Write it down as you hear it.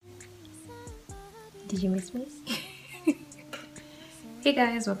Did you miss me? Hey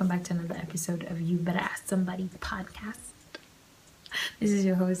guys, welcome back to another episode of You Better Ask Somebody podcast. This is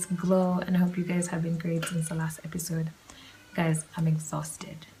your host Glow, and I hope you guys have been great since the last episode. Guys, I'm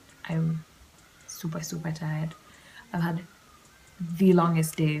exhausted. I'm super tired. I've had the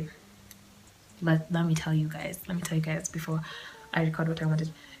longest day. Let me tell you guys before I record what I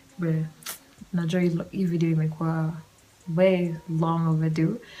wanted. But Nigeria video make way long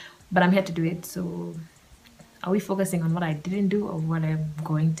overdue, but I'm here to do it. So are we focusing on what I didn't do or what I'm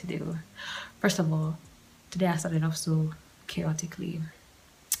going to do? First of all, today I started off so chaotically.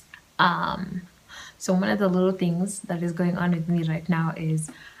 So one of the little things that is going on with me right now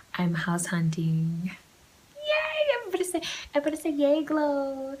is I'm house hunting. Yay! Everybody say yay,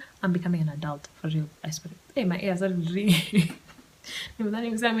 Glow. I'm becoming an adult for real. I swear. Hey, my ears are ringing. That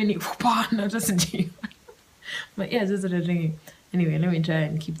examining. My ears are ringing. Anyway, let me try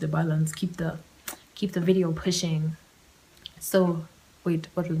and keep the balance, keep the video pushing. So wait,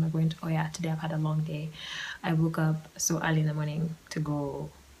 what was my point? Oh yeah, today I've had a long day. I woke up so early in the morning to go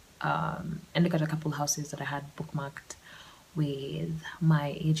and look at a couple houses that I had bookmarked with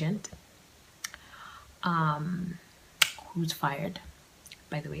my agent, who's fired,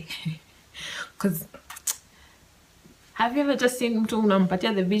 by the way. Because have you ever just seen mtu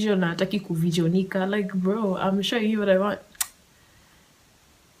unampatia the vision na hataki kuvisionika? Like, bro, I'm showing you what I want.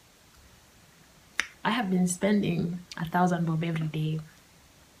 I have been spending 1,000 bob every day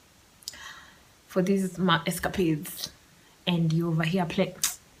for these escapades, and you over here play.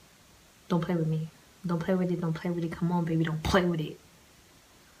 Don't play with me. Don't play with it. Don't play with it. Come on, baby. Don't play with it.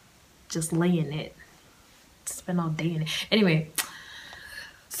 Just lay in it. Spend all day in it. Anyway,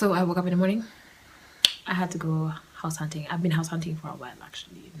 so I woke up in the morning. I had to go house hunting. I've been house hunting for a while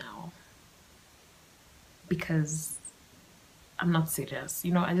actually now, because I'm not serious.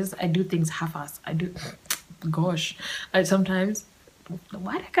 You know, I do things half-ass. Gosh, sometimes,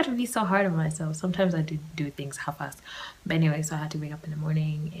 why do I gotta be so hard on myself? Sometimes I do things half-ass. But anyway, so I had to wake up in the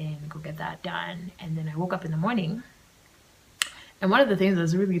morning and go get that done. And then I woke up in the morning, and one of the things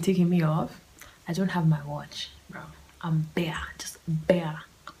that's really taking me off, I don't have my watch, bro. I'm bare, just bare.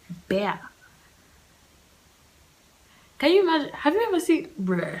 Can you imagine? Have you ever seen,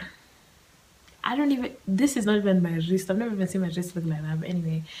 bruh? This is not even my wrist. I've never even seen my wrist look like that. But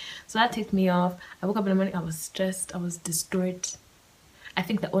anyway, so that ticked me off. I woke up in the morning, I was stressed, I was distraught. I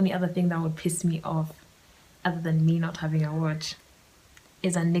think the only other thing that would piss me off, other than me not having a watch,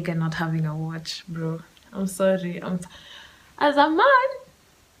 is a nigga not having a watch, bro. I'm sorry. As a man,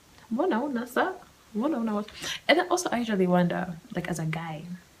 and then also I usually wonder, like as a guy,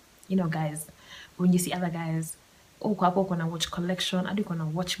 you know, guys, when you see other guys, oh, kwapo kona watch collection, I do kona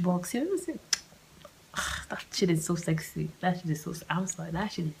watch box, you know what I'm saying? That shit is so sexy. I'm sorry,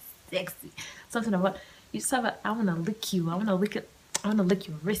 that shit is sexy. Something about you just have I wanna lick you, I wanna lick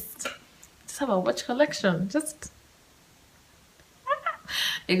your wrist. Just have a watch collection. Just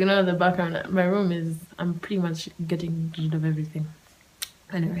ignore the background. My room is, I'm pretty much getting rid of everything.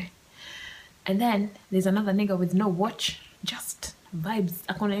 Anyway. And then there's another nigga with no watch, just vibes.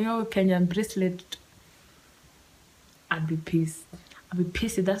 Akona yo Kenyan bracelet. I'd be pissed.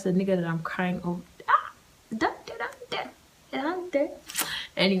 If that's the nigga that I'm crying over.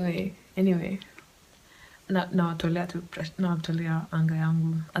 Anyway. Now tolea anga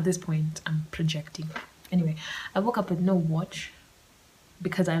yangu. At this point, I'm projecting. Anyway, I woke up with no watch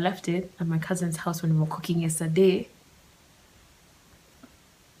because I left it at my cousin's house when we were cooking yesterday.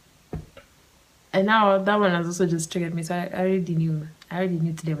 And now that one has also just triggered me. So I already knew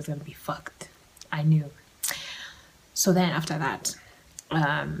today was gonna be fucked. I knew. So then after that,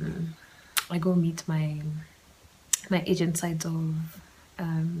 I go meet my agent side of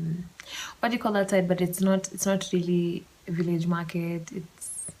what do you call that side? But it's not really Village Market.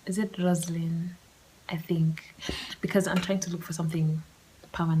 Is it Roslyn? I think, because I'm trying to look for something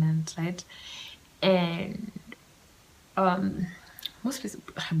permanent, right? And most places,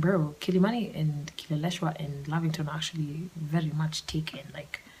 bro, Kilimani and Kileleshwa and Lavington are actually very much taken,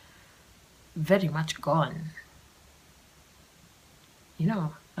 like very much gone. You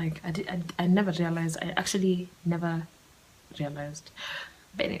know, like I never realized. I actually never realized.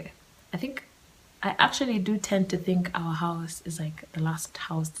 But anyway, I think I actually do tend to think our house is like the last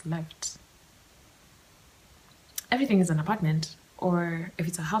house left. Everything is an apartment, or if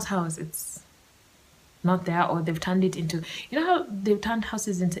it's a house, it's not there, or they've turned it into, you know how they've turned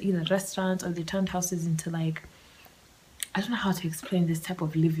houses into either restaurants, or they turned houses into, like, I don't know how to explain this type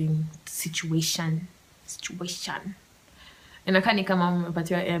of living situation. And I can't come on but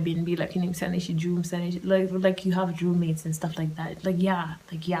your Airbnb like you like you have roommates and stuff like that. Like yeah,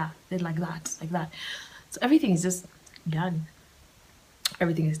 they're like that. So everything is just done.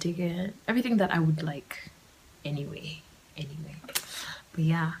 Everything is taken. Everything that I would like anyway. But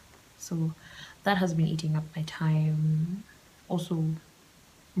yeah, so that has been eating up my time. Also,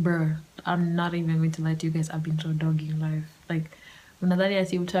 bruh, I'm not even going to lie to you guys, I've been so dogging life. Like unadhani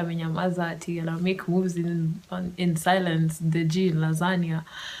ati mtu amenyamaza ati ana make moves in silence, the G in lasagna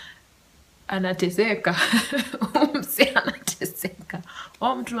anateseka. Msi anateseka.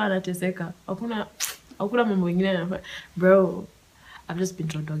 Mtu anateseka. Hakuna mambo mengine. Bro, I've just been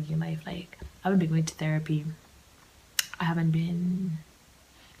so dogging life. Like I haven't been going to therapy. I haven't been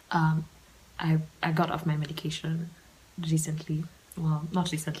I got off my medication recently. Well,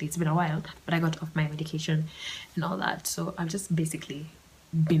 not recently, it's been a while, but I got off my medication and all that. So I've just basically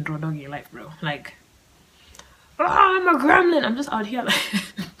been raw dogging life, bro. Like, I'm a gremlin. I'm just out here like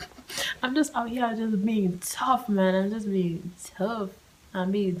I'm just out here just being tough, man. I'm just being tough.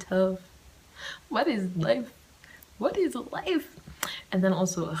 I'm being tough. What is life? What is life? And then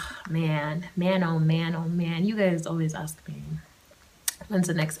also, man, oh man, you guys always ask me when's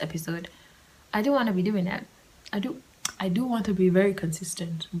the next episode. I do want to be doing that. I do want to be very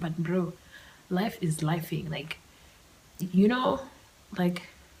consistent, but bro, life is lifing. Like, you know, like,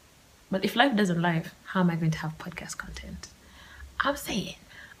 but if life doesn't life, how am I going to have podcast content? I'm saying.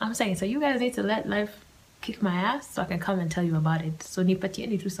 So you guys need to let life kick my ass so I can come and tell you about it. So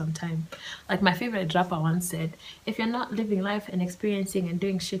nipatieni tu some time. Like my favorite rapper once said, if you're not living life and experiencing and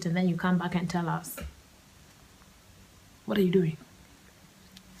doing shit and then you come back and tell us, what are you doing?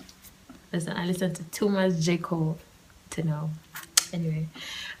 Listen, I listened to too much J. Cole to know. Anyway,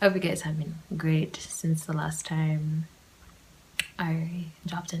 I hope you guys have been great since the last time I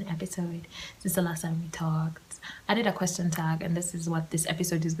dropped an episode, since the last time we talked. I did a question tag, and this is what this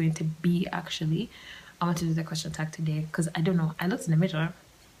episode is going to be actually. I want to do the question tag today because I don't know. I looked in the mirror.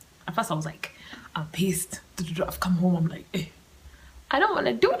 At first I was like, I'm pissed. I've come home. I'm like, hey, I don't want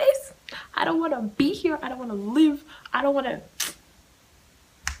to do this. I don't want to be here. I don't want to live. I don't want to.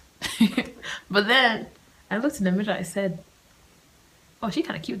 But then I looked in the mirror. I said, oh, she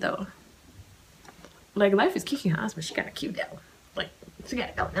kind of cute though. Like life is kicking her ass, but she kind of cute though. Like she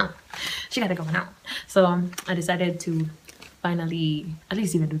gotta go now. She gotta go now. So I decided to finally at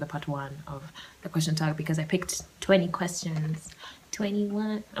least even do the part 1 of the question tag because I picked 20 questions.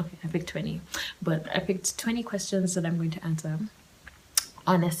 21. Okay, I picked 20, but I picked 20 questions that I'm going to answer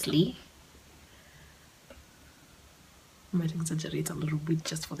honestly. I might exaggerate a little bit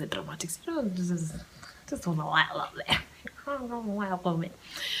just for the dramatics. You know, just for the while up there.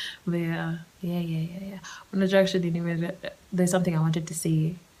 But yeah. Actually, there's something I wanted to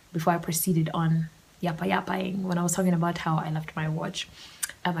say before I proceeded on yappaing when I was talking about how I left my watch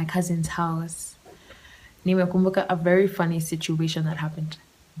at my cousin's house. Nimekumbuka a very funny situation that happened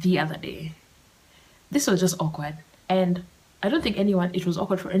the other day. This was just awkward, and I don't think it was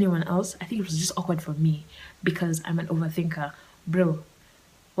awkward for anyone else. I think it was just awkward for me because I'm an overthinker. Bro,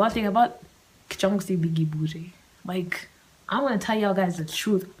 one thing about Kichongsi Biggie Booty, like, I want to tell y'all guys the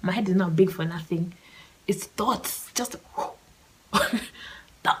truth. My head is not big for nothing. It's thoughts. Just,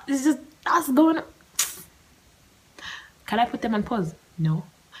 that's going on. Can I put them on pause? No.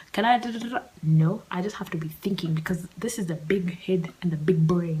 Can I? No. I just have to be thinking because this is the big head and the big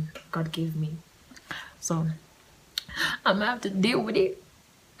brain God gave me. So, I'm gonna have to deal with it.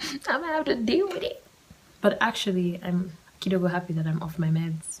 But actually, I'm kidogo happy that I'm off my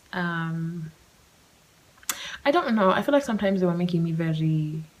meds. I don't know. I feel like sometimes they were making me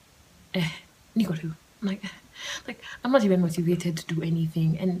very Nico like I'm not even motivated to do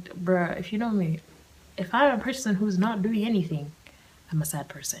anything. And bruh, if you know me, if I'm a person who's not doing anything, I'm a sad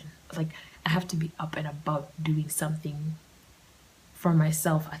person. Like I have to be up and about doing something for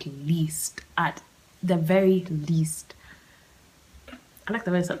myself at the very least. I like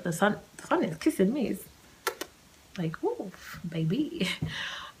the way the sun is kissing me. It's like, whoa, baby.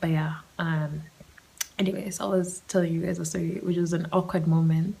 But yeah, anyways, I was telling you guys a story, which was an awkward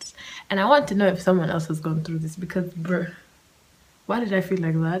moment. And I want to know if someone else has gone through this because, bruh, why did I feel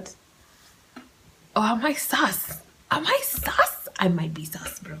like that? Oh, am I sus? I might be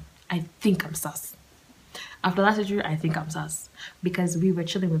sus, bro. I think I'm sus. After last year, I think I'm sus. Because we were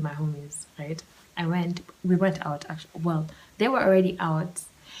chilling with my homies, right? We went out, actually. Well, they were already out.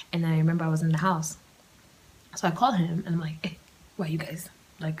 And I remember I was in the house. So I called him and I'm like, hey, where are you guys?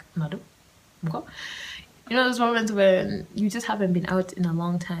 Like, Nado? Okay. You know those moments when you just haven't been out in a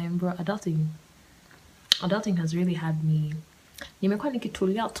long time, bro. Adulting has really had me.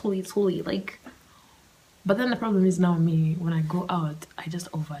 Like, But then the problem is now me, when I go out, I just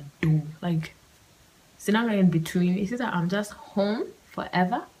overdo. Like, scenario in between. It's either I'm just home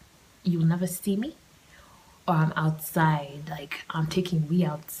forever, you'll never see me, or I'm outside, like I'm taking we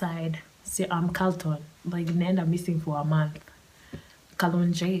outside. See, I'm Carlton, like in the end I'm missing for a month.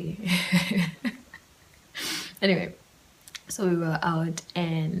 Kalonje. Anyway, so we were out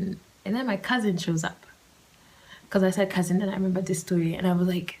and then my cousin shows up. Because I said cousin, then I remember this story and I was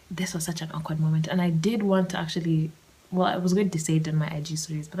like, this was such an awkward moment. And I did want to actually, well, I was going to say it in my IG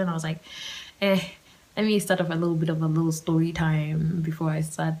stories, but then I was like, let me start off a little bit of a little story time before I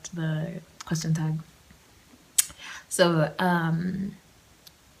start the question tag. So,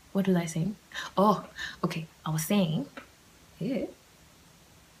 what was I saying? Oh, okay. I was saying, yeah.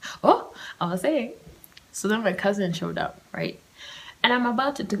 Oh, I was saying. So then my cousin showed up, right? And I'm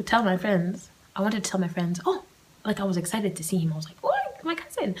about to tell my friends. I wanted to tell my friends, oh, like I was excited to see him. I was like, what? My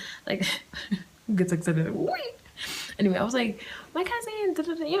cousin. Like, who gets excited? What? Anyway, I was like, my cousin, da,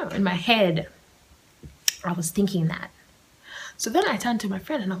 da, da, you know, in my head, I was thinking that. So then I turned to my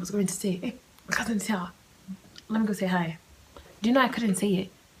friend and I was going to say, hey, my cousin's here. Let me go say hi. Do you know I couldn't say it?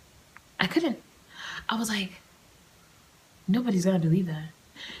 I couldn't. I was like, nobody's gonna believe that.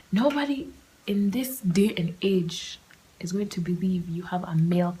 Nobody in this day and age is going to believe you have a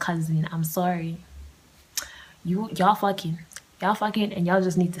male cousin. I'm sorry. Y'all fucking, and y'all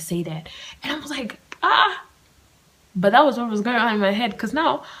just need to say that. And I was like, ah. But that was what was going on in my head, because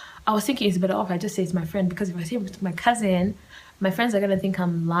now I was thinking it's better off I just say it's my friend, because if I say it to my cousin, my friends are gonna think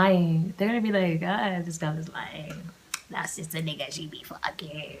I'm lying. They're gonna be like, ah, this girl is lying. That's just a nigga she be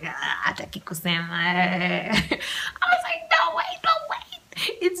fucking. I was like, no wait.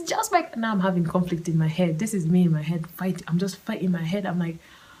 It's just like, now I'm having conflict in my head. This is me in my head fighting. I'm just fighting in my head. I'm like,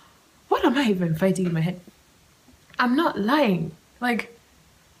 what am I even fighting in my head? I'm not lying. Like,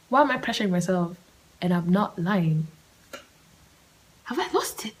 why am I pressuring myself and I'm not lying? Have I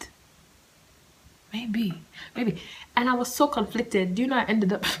lost it? Maybe. And I was so conflicted. Do you know I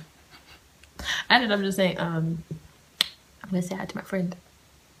ended up just saying, I'm gonna say hi to my friend.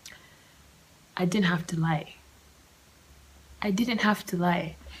 I didn't have to lie.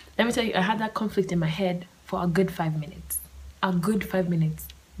 Let me tell you, I had that conflict in my head for a good 5 minutes.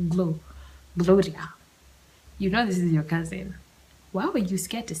 Gloria, you know this is your cousin. Why were you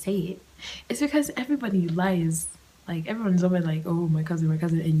scared to say it? It's because everybody lies. Like, everyone's always like, oh, my cousin,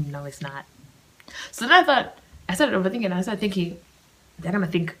 and you know it's not. So then I started overthinking. I started thinking, they're gonna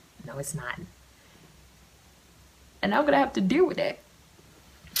think, no, it's not. And I'm gonna have to deal with it.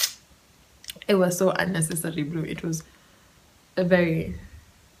 It was so unnecessary, Blue. It was very,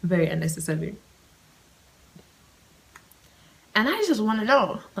 very unnecessary. And I just want to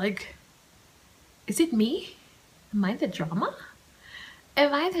know, like, is it me? Am I the drama?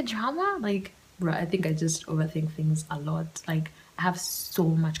 Like, bro, I think I just overthink things a lot. Like, I have so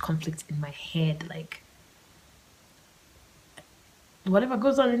much conflict in my head. Like, whatever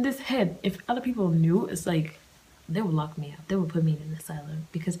goes on in this head, if other people knew, it's like, they will lock me up. They will put me in an asylum,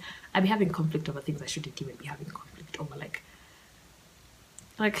 because I'd be having conflict over things I shouldn't even be having conflict over.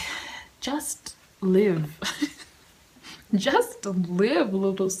 Like, just live. Just live,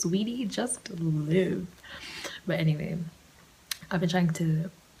 little sweetie. Just live. But anyway, I've been trying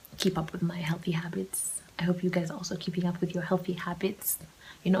to keep up with my healthy habits. I hope you guys are also keeping up with your healthy habits.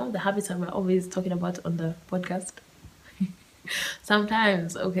 You know, the habits that we're always talking about on the podcast.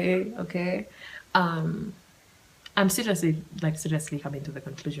 Sometimes, okay. I'm seriously coming to the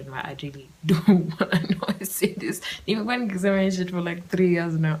conclusion where I really do want to know I say this. Even when examining shit for like 3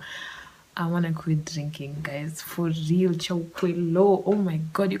 years now. I want to quit drinking, guys. For real, low. Oh my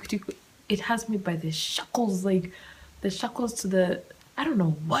god, it has me by the shackles, like the shackles to the, I don't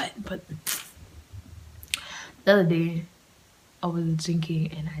know what, but the other day I was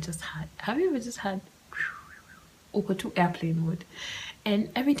drinking and I just had, have you ever just had over to airplane mode? And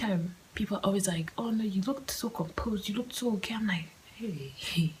every time people are always like, oh no, you looked so composed, you looked so okay. I'm like,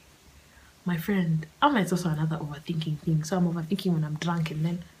 hey, my friend, it's also another overthinking thing. So I'm overthinking when I'm drunk, and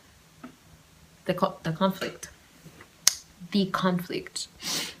then the conflict.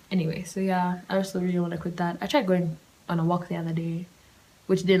 Anyway, so yeah, I also really want to quit that. I tried going on a walk the other day,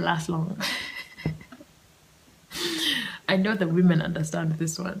 which didn't last long. I know the women understand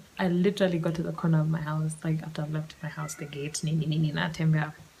this one. I literally got to the corner of my house, like after I left my house, the gate,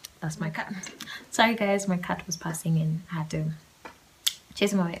 that's my cat. Sorry guys, my cat was passing and I had to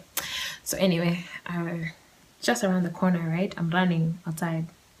chase him away. So anyway, just around the corner, right? I'm running outside.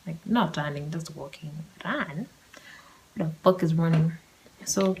 Like, not running, just walking. Run? What the fuck is running?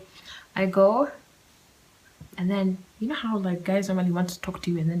 So I go, And then you know how like guys normally want to talk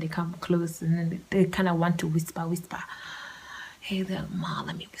to you and then they come close and then they kind of want to whisper. Hey there, ma,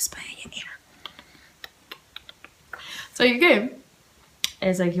 let me whisper in your ear. So you came.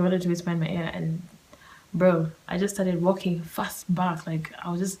 It's like he wanted to whisper in my ear, and bro, I just started walking fast back. Like I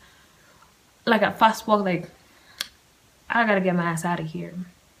was just like a fast walk. Like I gotta get my ass out of here,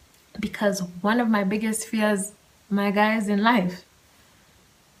 because one of my biggest fears, my guys, in life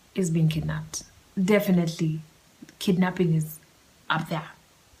is being kidnapped. Definitely, kidnapping is up there.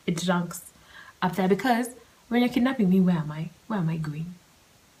 It ranks up there, because when you're kidnapping me, where am I? Where am I going?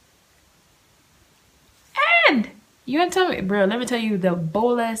 And you want to tell me, bro, let me tell you, the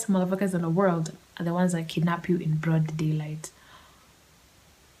boldest motherfuckers in the world are the ones that kidnap you in broad daylight.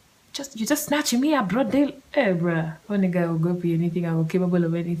 You just snatching me at broad daylight. Hey, bro, when a guy will go for anything, I'm capable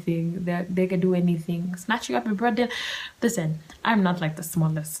of anything. They can do anything. Snatch you up in broad daylight. Listen, I'm not like the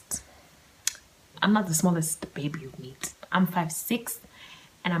smallest. I'm not the smallest baby you meet. I'm 5'6",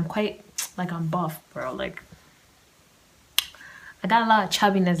 and I'm quite like, I'm buff, bro. Like I got a lot of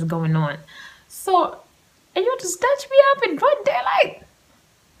chubbiness going on. So, and you want to snatch me up in broad daylight,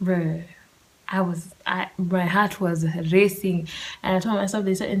 bro? My heart was racing, and I told myself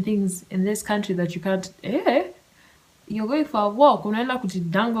there's certain things in this country that you can't. You're going for a walk.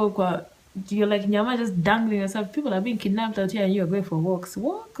 You're like nyama, just dangling yourself. People are being kidnapped out here, and you're going for walks.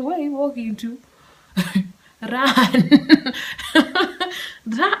 Walk? Where are you walking to? Run.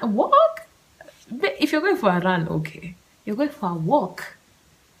 Run. Walk. But if you're going for a run, okay. You're going for a walk.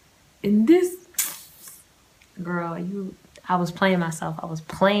 In this, girl, I was playing myself.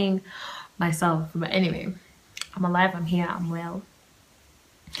 But anyway, I'm alive, I'm here, I'm well.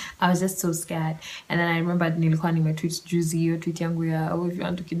 I was just so scared. And then I remember nilikuwa nimetweet juzi hiyo tweet yangu ya, oh, if you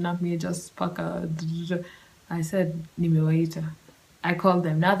want to kidnap me, just paka. I said nimewaita. I called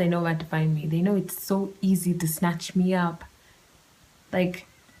them. Now they know where to find me. They know it's so easy to snatch me up. Like,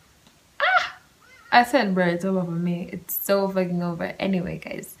 I said, bro, it's over for me. It's so fucking over. Anyway,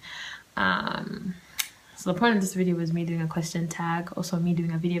 guys, so the point of this video was me doing a question tag, also me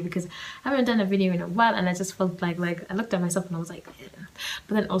doing a video, because I haven't done a video in a while, and I just felt like I looked at myself and I was like, yeah.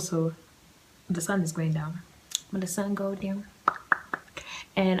 But then also the sun is going down. When the sun goes down,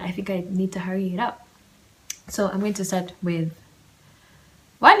 and I think I need to hurry it up. So I'm going to start with,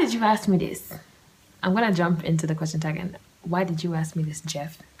 why did you ask me this? I'm gonna jump into the question tag, and why did you ask me this,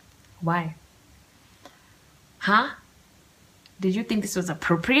 Jeff? Why? Huh? Did you think this was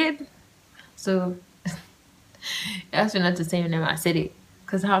appropriate? So you asked me not to say your name. I said it,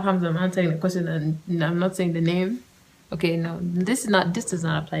 because how comes I'm answering the question and I'm not saying the name? Okay, no, this does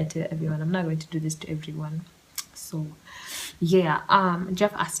not apply to everyone. I'm not going to do this to everyone. So yeah,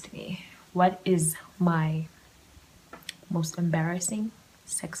 Jeff asked me, what is my most embarrassing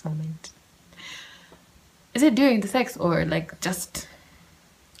sex moment? Is it during the sex, or like just,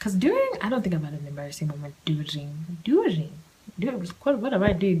 because during, I don't think I've had an embarrassing moment during what am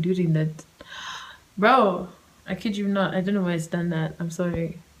I doing during that, bro? I kid you not, I don't know why it's done that. I'm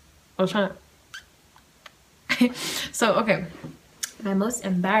sorry. I was trying to so okay, my most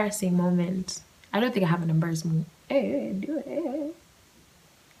embarrassing moment, I don't think I have an embarrassing moment. Hey, do it. Hey.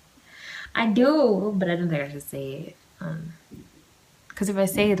 I do, but I don't think I should say it. Because if I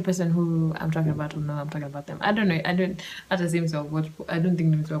say it, the person who I'm talking about will know I'm talking about them. I don't know. I don't think I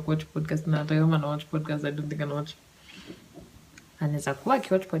watch podcast now. I don't watch podcast. I don't think I watch. And it's like, watch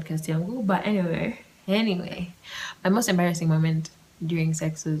podcast yangu. But anyway, my most embarrassing moment during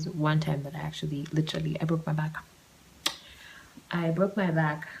sex was one time that I actually, literally, I broke my back. I broke my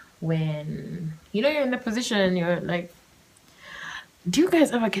back when, you're in the position, you're like, do you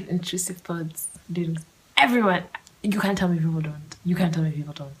guys ever get intrusive thoughts? Everyone, you can't tell me people don't. You can't tell me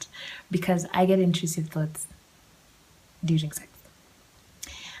people don't. Because I get intrusive thoughts during sex.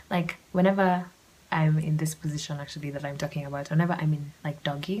 Like, whenever I'm in this position, actually, that I'm talking about, whenever I'm in, like,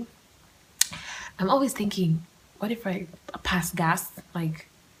 doggy, I'm always thinking, what if I pass gas? Like,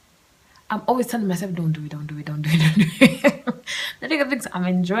 I'm always telling myself, don't do it. The nigga thinks I'm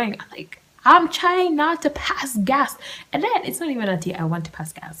enjoying. I'm trying not to pass gas. And then it's not even until I want to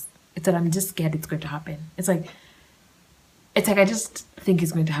pass gas. It's that I'm just scared it's going to happen. It's like I just think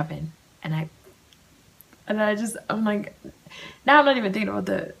it's going to happen. I'm like, now I'm not even thinking about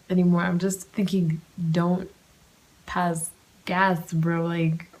that anymore. I'm just thinking, don't pass gas, bro.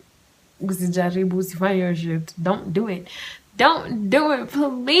 Like, usifanye your shit. Don't do it. Don't do it,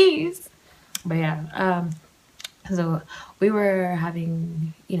 please. But yeah, so we were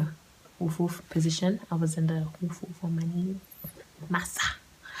having, woof position. I was in the woof on my knees, massa,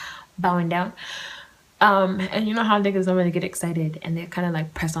 bowing down. And you know how niggas don't really get excited and they kind of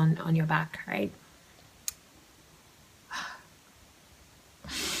like press on your back, right?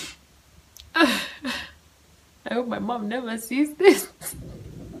 I hope my mom never sees this.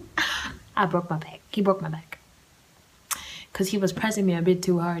 I broke my back. He broke my back. Because he was pressing me a bit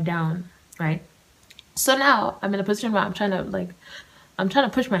too hard down, right? So now I'm in a position where I'm trying to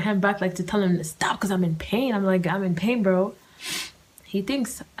push my hand back, like to tell him to stop because I'm in pain. I'm like, I'm in pain, bro. He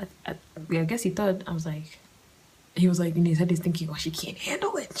thinks, I guess he thought, he was like, in his head, he's thinking, oh, she can't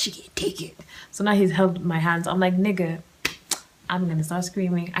handle it. She can't take it. So now he's held my hands. I'm like, nigga, I'm going to start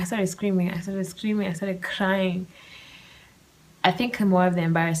screaming. I started screaming. I started crying. I think more of the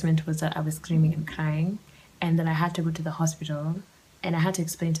embarrassment was that I was screaming and crying, and then I had to go to the hospital, and I had to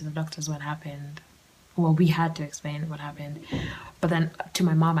explain to the doctors what happened. Well, we had to explain what happened. But then to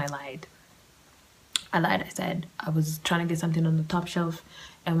my mom, I lied. I said I was trying to get something on the top shelf,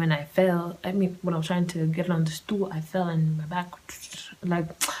 and when I fell, when I was trying to get it on the stool, I fell and my back, like,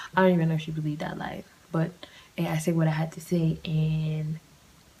 I don't even know if she believed that lie. But yeah, I said what I had to say, and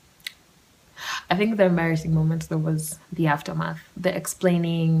I think the embarrassing moments, there was the aftermath, the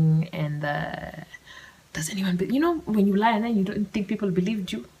explaining, and the, does anyone, when you lie and then you don't think people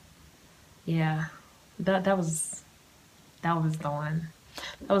believed you? Yeah, that was the one.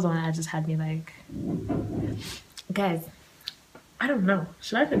 That was the one that just had me like, guys, I don't know.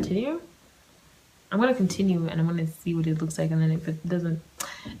 Should I continue? I'm gonna continue and I'm gonna see what it looks like, and then if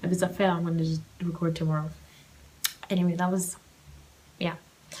it's a fail, I'm gonna just record tomorrow. Anyway, that was, yeah.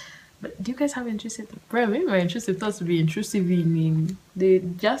 But do you guys have intrusive? Bro, maybe my intrusive thoughts would be intrusive. I mean, they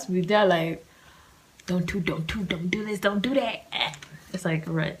just be there like, don't do this, don't do that. It's like,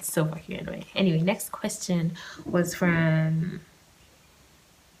 right, so fucking annoying. Anyway, next question was from,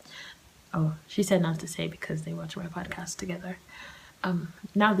 oh, she said not to say because they watch my podcast together.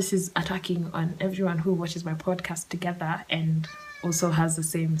 Now this is attacking on everyone who watches my podcast together and also has the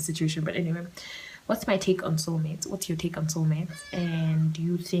same situation. But anyway, what's my take on soulmates? What's your take on soulmates? And do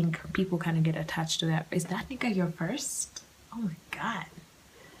you think people kind of get attached to that? Is that nigga your first? Oh my god.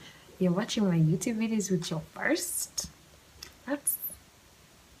 You're watching my YouTube videos with your first? That's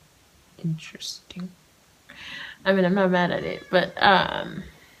interesting. I mean, I'm not mad at it, but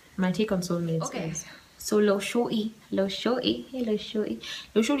my take on soulmates is, so Lo Shorty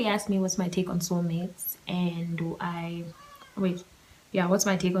asked me what's my take on soulmates, and what's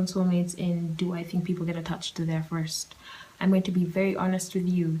my take on soulmates, and do I think people get attached to their first? I'm going to be very honest with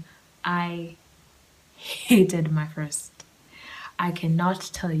you. I hated my first. I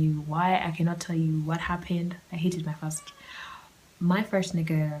cannot tell you why. I cannot tell you what happened. I hated my first. My first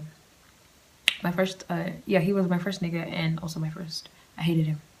nigga, he was my first nigga and also my first. I hated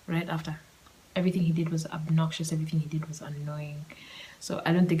him right after. Everything he did was obnoxious. Everything he did was annoying. So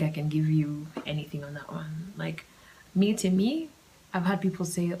I don't think I can give you anything on that one. Like, to me, I've had people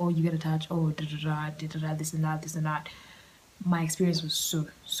say, oh, you get attached, oh, this and that. My experience was so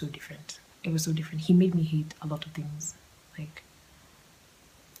different. It was so different. He made me hate a lot of things. Like,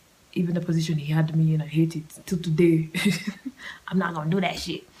 even the position he had me in, I hate it till today. I'm not gonna do that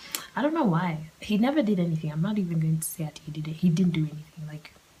shit. I don't know why. He never did anything. I'm not even going to say that he did it. He didn't do anything.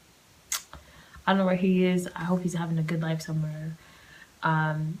 Like, I don't know where he is. I hope he's having a good life somewhere.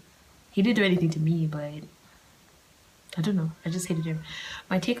 He didn't do anything to me, but I don't know. I just hated him.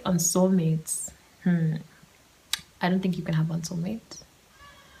 My take on soulmates. I don't think you can have one soulmate.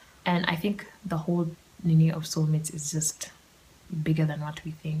 And I think the whole meaning of soulmates is just bigger than what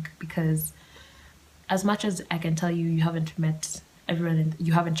we think, because as much as I can tell you, you haven't met everyone,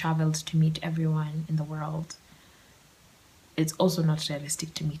 you haven't traveled to meet everyone in the world, it's also not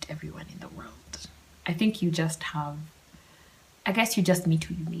realistic to meet everyone in the world. I think you just meet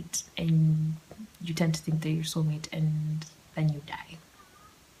who you meet, and you tend to think they're your soulmate, and then you die.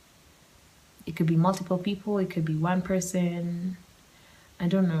 It could be multiple people, it could be one person. I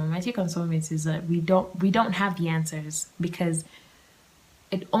don't know. My take on soulmates is that we don't have the answers, because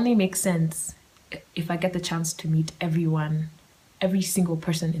it only makes sense if I get the chance to meet everyone, every single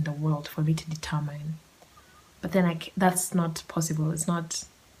person in the world, for me to determine. But then that's not possible. It's not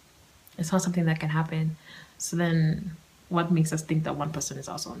something that can happen. So then what makes us think that one person is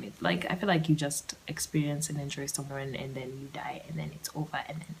our soulmate? Like, I feel like you just experience and enjoy someone, and then you die, and then it's over,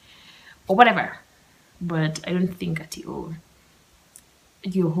 and then, or whatever. But I don't think that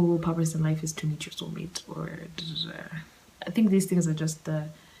your whole purpose in life is to meet your soulmate, or I think these things are just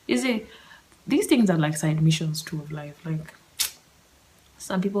these things are like side missions too of life. Like,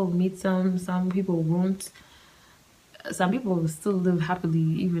 some people will meet some people won't. Some people will still live happily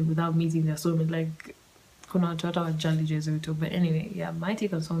even without meeting their soulmate. Like, but anyway, yeah, my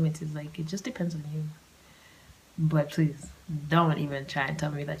take on soulmates is like, it just depends on you. But please don't even try and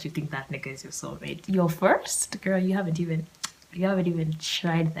tell me that you think that nigga is your soulmate. Your first, girl, you haven't even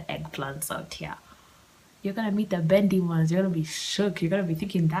tried the eggplants out here. You're gonna meet the bendy ones. You're gonna be shook. You're gonna be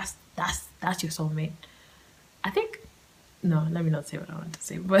thinking that's your soulmate. I think no, let me not say what I want to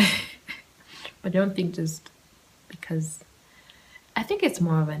say, but but don't think just because I think it's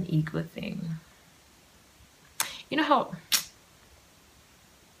more of an ego thing. You know how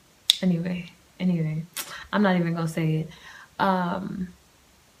anyway, I'm not even gonna say it.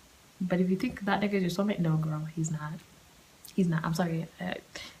 But if you think that nigga is your soulmate, no girl, he's not. He's not. I'm sorry.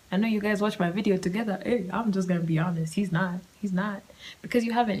 I know you guys watch my video together. Hey, I'm just gonna be honest. He's not. He's not. Because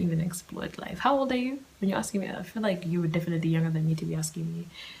you haven't even explored life. How old are you? When you're asking me, I feel like you were definitely younger than me to be asking me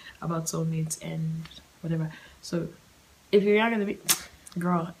about soulmates and whatever. So if you're younger than me,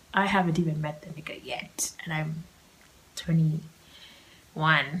 girl, I haven't even met the nigga yet. And I'm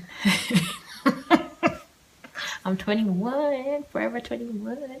 21. I'm 21, forever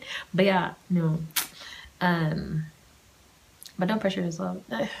 21. But yeah, no. But don't pressure yourself.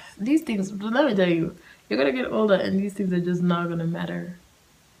 These things, let me tell you, you're gonna get older and these things are just not gonna matter.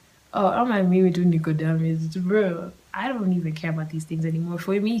 Oh, I'm like me doing nickel damage, bro. I don't even care about these things anymore.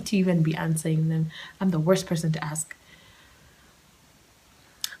 For me to even be answering them, I'm the worst person to ask.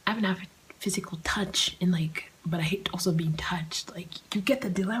 I haven't had physical touch in like, but I hate also being touched. Like you get the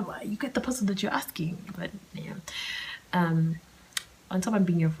dilemma, you get the person that you're asking. But yeah, on someone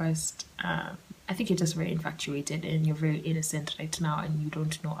being your first, I think you're just very infatuated and you're very innocent right now, and you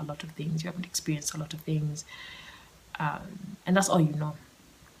don't know a lot of things. You haven't experienced a lot of things, and that's all you know.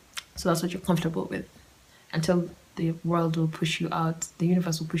 So that's what you're comfortable with, until the world will push you out, the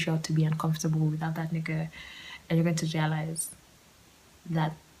universe will push you out to be uncomfortable without that nigga, and you're going to realize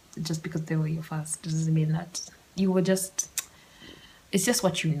that just because they were your first doesn't mean that you were just. It's just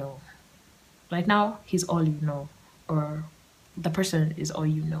what you know. Right now, he's all you know, or the person is all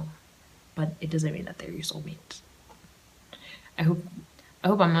you know, but it doesn't mean that they're your soulmate. I hope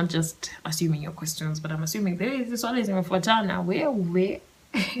I'm not just assuming your questions, but I'm assuming there is this one is for Jana. Where?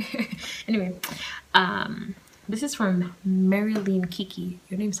 Anyway, this is from Marilyn Kiki.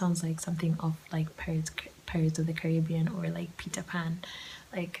 Your name sounds like something of like Pirates of the Caribbean or like Peter Pan,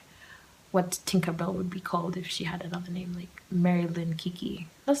 like what Tinkerbell would be called if she had another name, like Marilyn Kiki.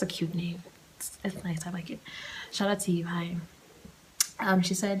 That's a cute name. It's nice. I like it. Shout out to you. Hi.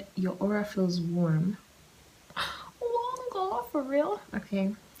 She said your aura feels warm. Oh God, for real?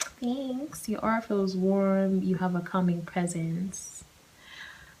 Okay. Thanks. Your aura feels warm. You have a calming presence.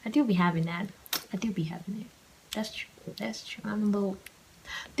 I do be having that. I do be having it. That's true. That's true. I'm a little.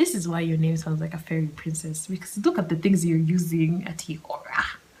 This is why your name sounds like a fairy princess, because look at the things you're using at your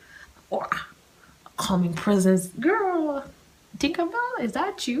aura, a calming presence, girl. Tinkerbell, is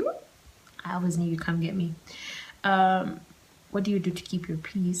that you? I always knew you'd come get me. What do you do to keep your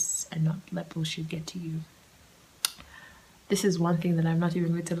peace and not let bullshit get to you? This is one thing that I'm not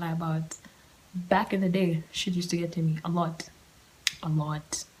even going to lie about. Back in the day, shit used to get to me a lot.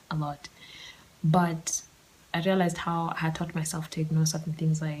 But I realized how I had taught myself to ignore certain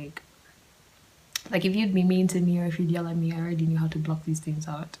things, like if you'd be mean to me or if you'd yell at me, I already knew how to block these things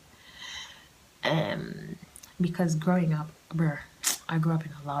out. Because growing up, I grew up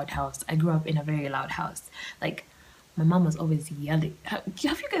in a loud house. I grew up in a very loud house. Like, my mom was always yelling. Have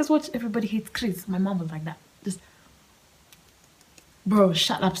you guys watched Everybody Hates Chris? My mom was like that. Just, bro,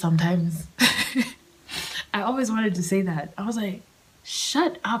 shut up sometimes. I always wanted to say that. I was like,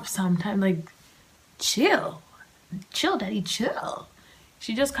 shut up sometime. Like, chill. Chill, daddy, chill.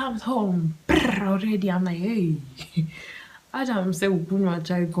 She just comes home already. I'm like, hey. I don't say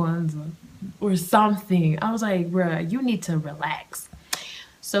or something. I was like, bruh, you need to relax.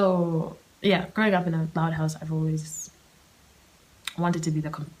 So yeah, growing up in a loud house, I've always wanted to be the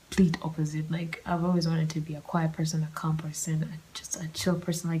complete opposite. Like, I've always wanted to be a quiet person, a calm person, just a chill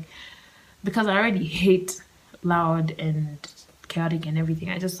person. Like, because I already hate loud and chaotic and everything,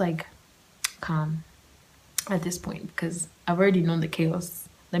 I just like calm at this point, because I've already known the chaos.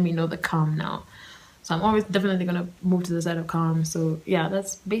 Let me know the calm now. So I'm always definitely gonna move to the side of calm. So yeah,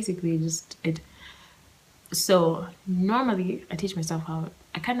 that's basically just it. So normally I teach myself how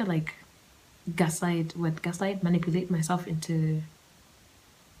I kind of like manipulate myself into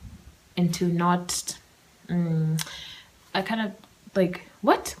not. I kind of like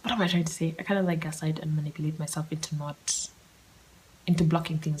what am I trying to say? I kind of like gaslight and manipulate myself into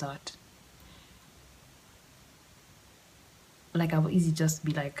blocking things out. Like, I will easily just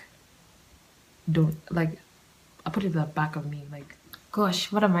be like, don't, like, I put it at the back of me, like,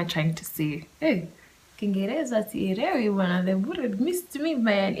 gosh, what am I trying to say? Hey, Kiingereza sielewi one, they would have missed me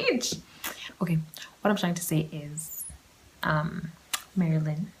by an inch. Okay, what I'm trying to say is,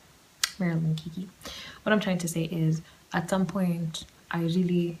 Marilyn Kiki. What I'm trying to say is, at some point, I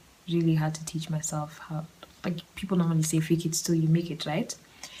really really had to teach myself how, like, people normally say fake it till you make it, right?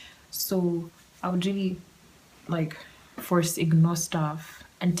 So I would really like force ignore stuff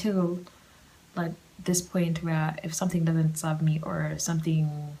until like this point where if something doesn't serve me or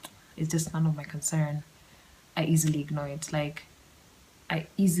something is just none of my concern, I easily ignore it. Like I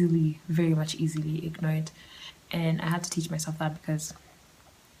easily, very much easily ignore it. And I had to teach myself that because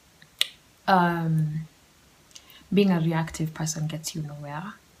um being a reactive person gets you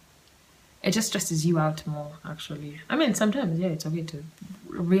nowhere. It just stresses you out more, actually. I mean, sometimes, yeah, it's okay to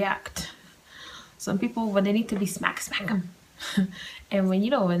react. Some people, when they need to be smack, smack them. And when,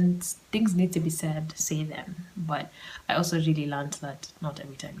 when things need to be said, say them. But I also really learned that not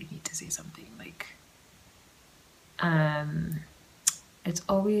every time you need to say something. Like, um, it's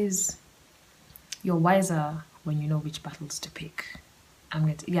always, you're wiser when you know which battles to pick.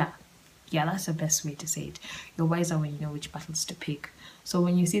 Yeah, that's the best way to say it. You're wiser when you know which battles to pick. So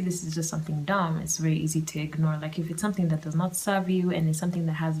when you see this is just something dumb, it's very easy to ignore. Like if it's something that does not serve you and it's something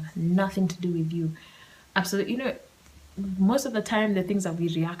that has nothing to do with you, absolutely. Most of the time the things that we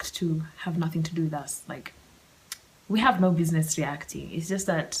react to have nothing to do with us. Like we have no business reacting. It's just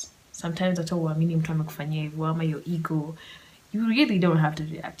that sometimes at all, meaning your ego, you really don't have to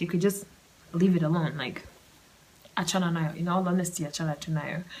react. You could just leave it alone. Like achana nayo. In all honesty, achana tu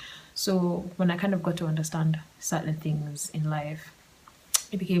nayo. So when I kind of got to understand certain things in life,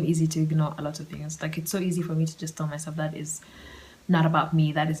 it became easy to ignore a lot of things. Like it's so easy for me to just tell myself that is not about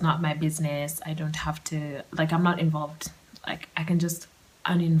me, that is not my business. I don't have to, like, I'm not involved. Like I can just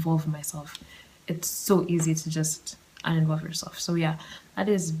uninvolve myself. It's so easy to just uninvolve yourself. So yeah, that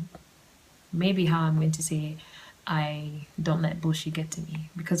is maybe how I'm going to say I don't let bullshit get to me,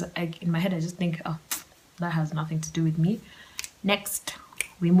 because in my head I just think, oh, that has nothing to do with me. Next,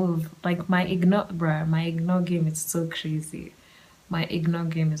 we move. Like my ignore game is so crazy. My ignore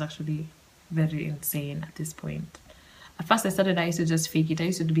game is actually very insane at this point. At first I used to just fake it. I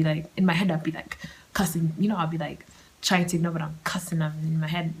used to be like, in my head I'd be like cussing, I'd be like trying to ignore, but I'm cussing in my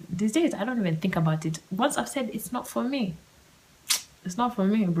head. These days I don't even think about it. Once I've said it's not for me, it's not for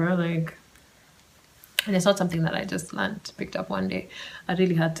me, bro. Like, and it's not something that I just learned, picked up one day. I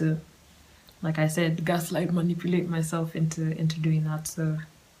really had to, like I said, gaslight, manipulate myself into doing that. So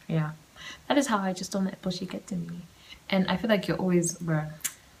yeah, that is how I just don't let bullshit get to me. And I feel like you're always, bruh,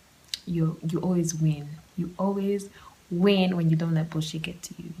 you always win. You always win when you don't let bullshit get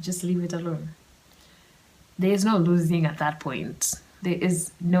to you. Just leave it alone. There is no losing at that point. There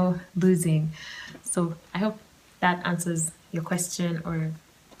is no losing. So I hope that answers your question or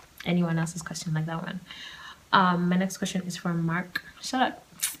anyone else's question like that one. My next question is from Mark. Shout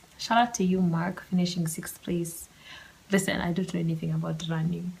out to you, Mark, finishing 6th place. Listen, I don't know anything about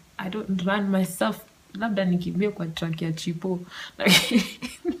running. I don't run myself. Labda nikimbia kwa track ya chipo. Like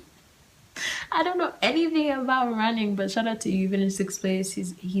I don't know anything about running, but shout out to you, even in 6th place.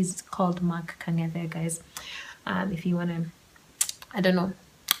 He's called Mark Kangete, guys. If you wanna, I don't know,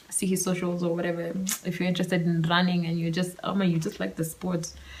 see his socials or whatever. If you're interested in running and you just like the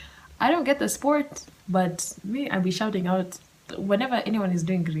sport. I don't get the sport, but me, I'll be shouting out whenever anyone is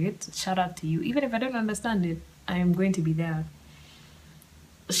doing great. Shout out to you, even if I don't understand it. I am going to be there,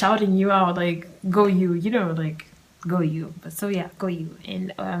 shouting you out, like go you, like go you. But so yeah, go you.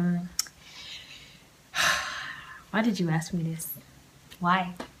 And why did you ask me this?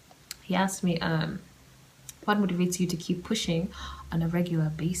 Why? He asked me what motivates you to keep pushing on a regular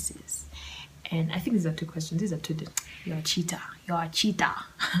basis. And I think these are two questions. These are two. You're a cheater. You're a cheater.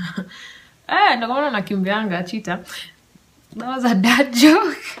 Nakimbianga cheater. That was a dad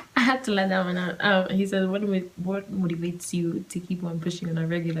joke. I had to let that one out. He said, what motivates you to keep on pushing on a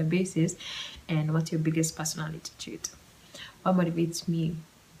regular basis? And what's your biggest personality trait? What motivates me,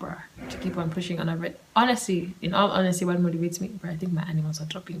 bruh, to keep on pushing on a honestly, in all honesty, what motivates me, bruh, I think my animals are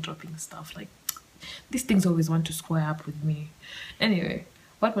dropping stuff. Like, these things always want to square up with me. Anyway,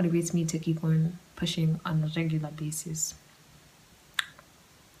 what motivates me to keep on pushing on a regular basis?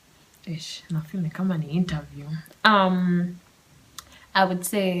 I feel like I'm on an interview. I would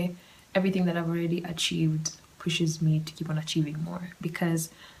say everything that I've already achieved pushes me to keep on achieving more, because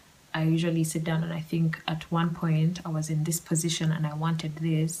I usually sit down and I think at one point I was in this position and I wanted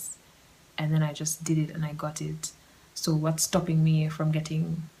this, and then I just did it and I got it. So what's stopping me from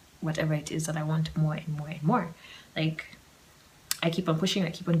getting whatever it is that I want more and more and more? Like, I keep on pushing,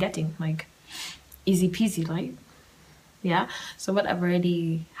 I keep on getting, like, easy peasy, right? Yeah. So what I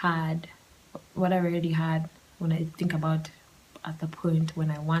already had when I think about at the point when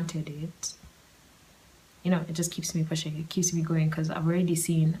I wanted it, it just keeps me pushing, it keeps me going, because I've already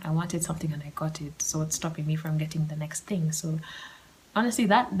seen I wanted something and I got it. So what's stopping me from getting the next thing? So honestly,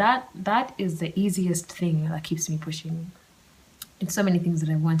 that is the easiest thing that keeps me pushing. It's so many things that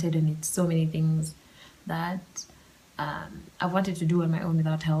I wanted, and it's so many things that I wanted to do on my own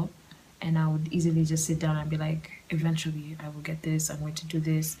without help. And I would easily just sit down and be like, eventually I will get this, I'm going to do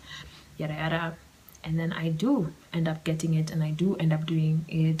this, yada yada. And then I do end up getting it, and I do end up doing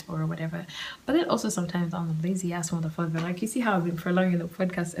it or whatever. But then also sometimes I'm a lazy ass motherfucker. Like, you see how I've been prolonging the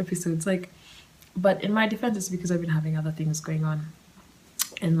podcast episodes, like, but in my defense, it's because I've been having other things going on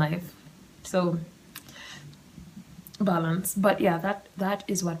in life. So balance. But yeah, that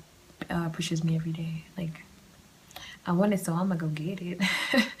is what pushes me every day. Like, I want it, so I'm gonna go get it.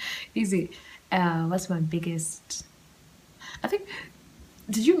 Easy. What's my biggest? I think.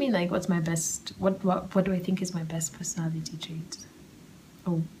 Did you mean like what's my best? What do I think is my best personality trait?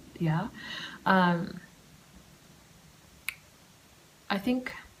 Oh yeah. Um. I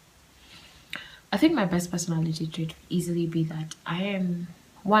think. I think my best personality trait would easily be that I am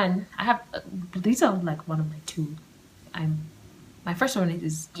one. I have these are like one of my two. I'm. My first one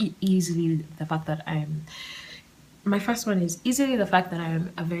is easily the fact that I'm. My first one is easily the fact that I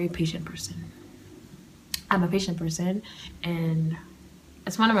am a very patient person. I'm a patient person, and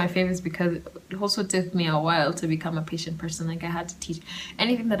it's one of my favorites because it also took me a while to become a patient person. Like, I had to teach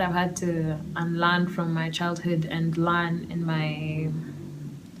anything that I've had to unlearn from my childhood and learn in my.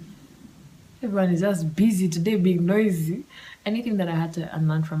 Everyone is just busy today, being noisy. Anything that I had to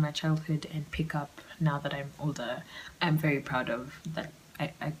unlearn from my childhood and pick up now that I'm older, I'm very proud of that.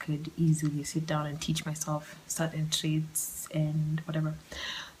 I could easily sit down and teach myself certain traits and whatever.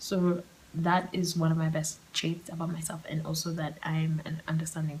 So that is one of my best traits about myself, and also that I'm an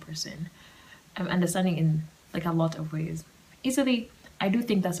understanding person. I'm understanding in like a lot of ways. Easily, I do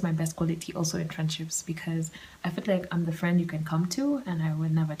think that's my best quality also in friendships, because I feel like I'm the friend you can come to and I will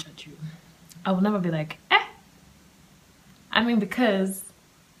never judge you. I will never be like, eh. I mean, because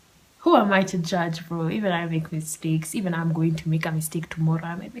who am I to judge, bro? Even I make mistakes. Even I'm going to make a mistake tomorrow.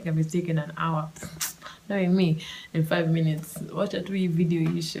 I might make a mistake in an hour. Knowing me, in 5 minutes, watch a 2 video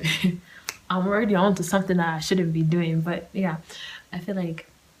you should. I'm already on to something that I shouldn't be doing. But yeah, I feel like,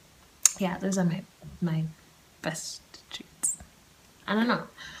 yeah, those are my best traits. I don't know.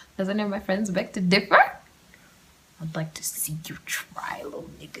 Does any of my friends beg to differ? I'd like to see you try,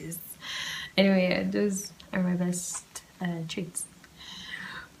 little niggas. Anyway, those are my best traits.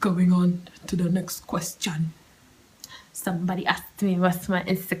 Going on to the next question. Somebody asked me what's my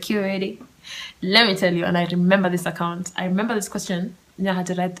insecurity. Let me tell you, and I remember this account. I remember this question. I had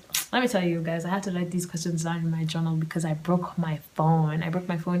to write. Let me tell you guys, I had to write these questions down in my journal because I broke my phone. I broke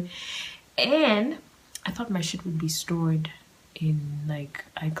my phone, and I thought my shit would be stored in like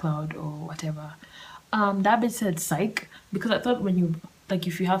iCloud or whatever. That bit said psych, because I thought when you like,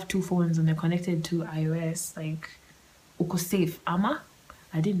 if you have two phones and they're connected to iOS, like uko safe. Ama,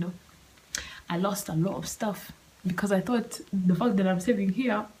 I didn't know. I lost a lot of stuff because I thought the fact that I'm saving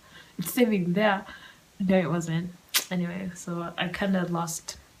here, it's saving there. No, it wasn't. Anyway, so I kind of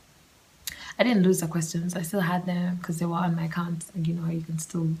lost. I didn't lose the questions. I still had them because they were on my account. And you know how you can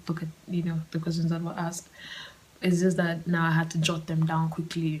still look at, you know, the questions that were asked. It's just that now I had to jot them down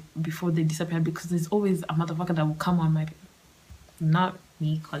quickly before they disappeared, because there's always a motherfucker that will come on my, not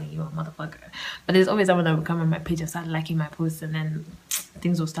me calling you a motherfucker, but there's always someone that will come on my page and start liking my posts, and then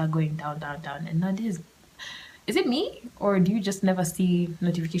things will start going down, down, down. And now this, is it me, or do you just never see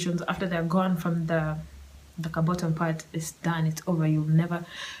notifications after they're gone from the bottom part? Is done, it's over, you'll never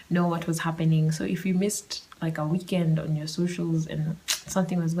know what was happening. So if you missed like a weekend on your socials and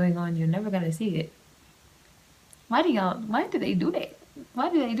something was going on, you're never gonna see it. Why do they do that? Why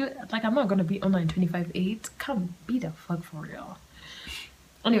do they do it? Like, I'm not gonna be online 25/8. Come be the fuck for real.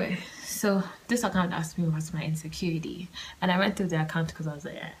 Anyway, so this account asked me what's my insecurity, and I went through the account because I was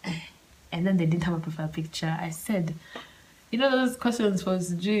like, and then they didn't have a profile picture. I said, you know those questions for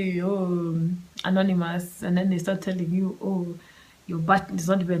G, anonymous, and then they start telling you, oh, your button is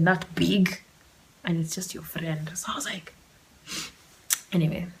not even that big, and it's just your friend. So I was like,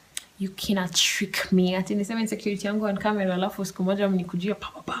 anyway, you cannot trick me. Ati niseme insecurity yangu on camera alafu siku moja mnikujia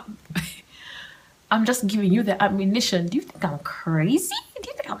pam. I'm just giving you the ammunition. Do you think I'm crazy? Do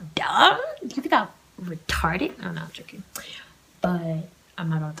you think I'm dumb? Do you think I'm retarded? No, I'm joking. But I'm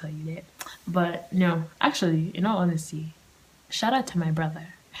not gonna tell you that. But no, actually, in all honesty, shout out to my brother,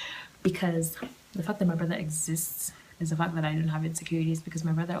 because the fact that my brother exists is the fact that I don't have insecurities, because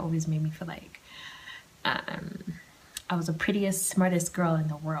my brother always made me feel like I was the prettiest, smartest girl in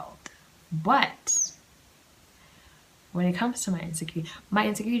the world. But when it comes to my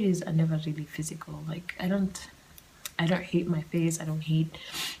insecurities are never really physical. Like, I don't hate my face. I don't hate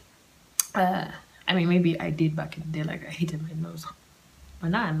I mean, maybe I did back in the day. Like, I hated my nose. But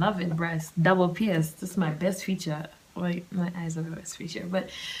now I love it, bruh. It's double pierced. This is my best feature. Like, my eyes are the best feature. But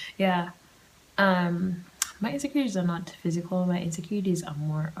yeah, my insecurities are not physical. My insecurities are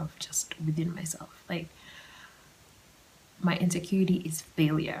more of just within myself. Like, my insecurity is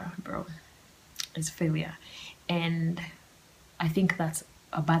failure, bro. It's failure. And I think that's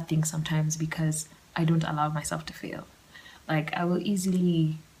a bad thing sometimes because I don't allow myself to fail. Like, I will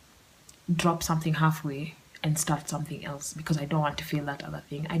easily drop something halfway and start something else because I don't want to fail that other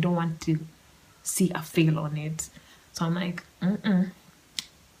thing. I don't want to see a fail on it. So I'm like,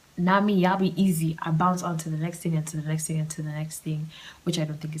 now me, y'all be easy. I bounce on to the next thing and to the next thing and to the next thing, which I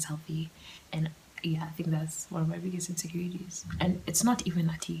don't think is healthy. And yeah, I think that's one of my biggest insecurities. And it's not even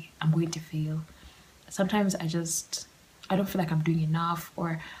that I'm going to fail. Sometimes I don't feel like I'm doing enough,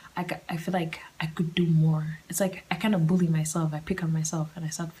 or I feel like I could do more. It's like I kind of bully myself. I pick on myself and I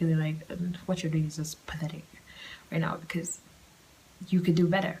start feeling like what you're doing is just pathetic right now because you could do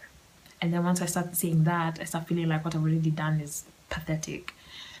better. And then once I start seeing that, I start feeling like what I've already done is pathetic.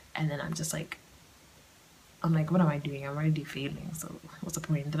 And then I'm like, what am I doing? I'm already failing. So what's the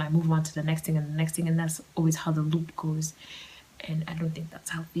point? Then I move on to the next thing and the next thing. And that's always how the loop goes. And I don't think that's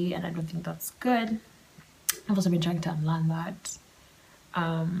healthy. And I don't think that's good. I've also been trying to unlearn that.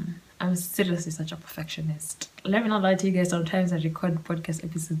 I'm seriously such a perfectionist. Let me not lie to you guys. Sometimes I record podcast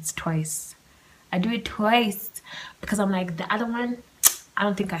episodes twice. I do it twice because I'm like, the other one, I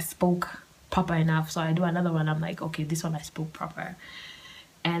don't think I spoke proper enough. So I do another one. I'm like, okay, this one I spoke proper.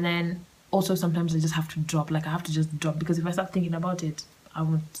 And then also sometimes I just have to drop. Like I have to just drop because if I start thinking about it, I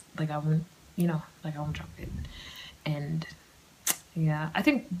won't drop it. And yeah, I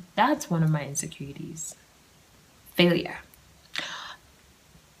think that's one of my insecurities. Failure.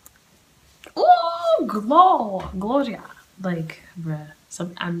 Oh, Gloria. Like, bruh.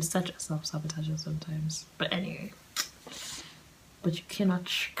 I'm such a self-sabotager sometimes. But anyway. But you cannot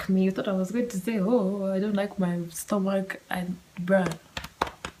trick me. You thought I was going to say, oh, I don't like my stomach. Bruh.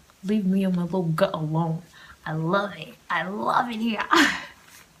 Leave me and my little gut alone. I love it. I love it here.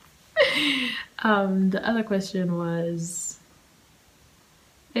 The other question was...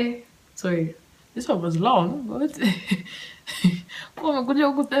 sorry. This one was long. What? Oh my god,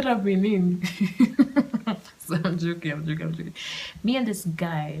 you're therapy mean. So I'm joking. Me and this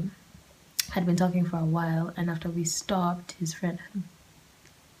guy had been talking for a while, and after we stopped, his friend...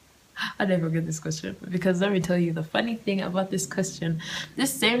 I'll never forget this question because let me tell you the funny thing about this question.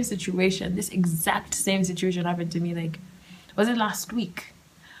 This exact same situation happened to me, like, was it last week?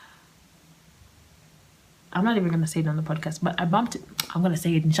 I'm not even gonna say it on the podcast, but I'm gonna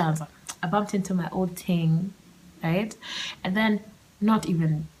say it inshallah. I bumped into my old thing, right? And then not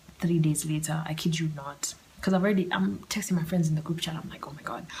even 3 days later, I kid you not, because I'm texting my friends in the group chat. I'm like, oh my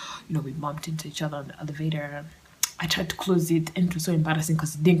god, we bumped into each other on the elevator. I tried to close it and it was so embarrassing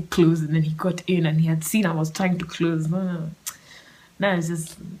because it didn't close, and then he got in and he had seen I was trying to close. No. Now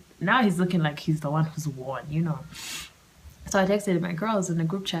he's looking like he's the one who's won, So I texted my girls in the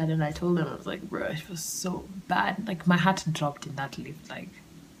group chat and I told them, I was like, bro, it was so bad. Like my heart dropped in that lift. Like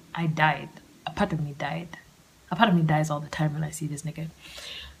I died. A part of me died. A part of me dies all the time when I see this nigga.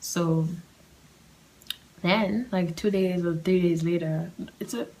 So then, like 2 days or 3 days later,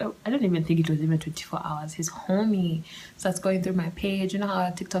 I don't even think it was even 24 hours. His homie starts going through my page. You know how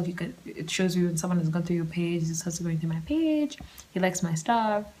on TikTok it shows you when someone has gone through your page. He starts going through my page. He likes my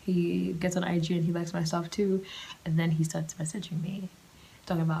stuff. He gets on IG and he likes my stuff too. And then he starts messaging me,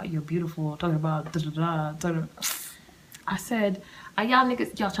 talking about you're beautiful, talking about I said, are y'all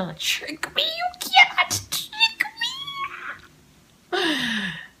niggas trying to trick me? You cannot trick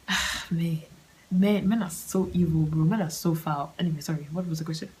me. Man. Men are so evil, bro. Men are so foul. Anyway, sorry. What was the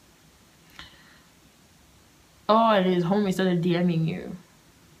question? Oh, and his homie started DMing you.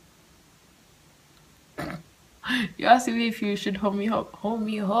 You asked me if you should hold me up. Hold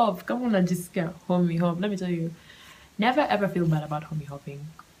me up. Come on, Jessica. Hold me up. Let me tell you. Never ever feel bad about homie hopping.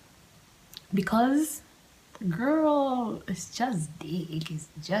 Because, girl, it's just dick. It's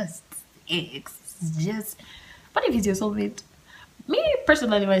just sex. It's just... What if it's your soulmate? Me,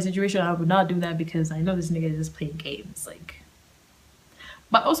 personally, in my situation, I would not do that because I know this nigga is just playing games. Like,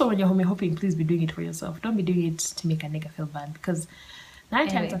 but also when you're homie hopping, please be doing it for yourself. Don't be doing it to make a nigga feel bad because 9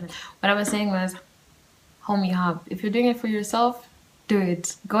 times out of 10, what I was saying was, homie hop. If you're doing it for yourself, do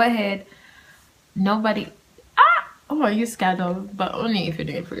it. Go ahead. Nobody... Oh, you scared of, but only if you're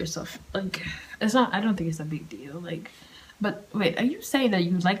doing it for yourself. Like, it's not... I don't think it's a big deal. Like, but wait, are you saying that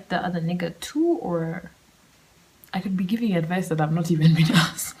you like the other nigga too, or... I could be giving advice that I've not even been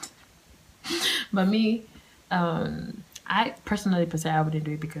asked. But me, I I personally per se I wouldn't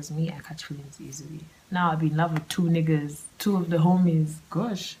do it because me, I catch feelings easily. Now I'd be in love with two niggas, two of the homies.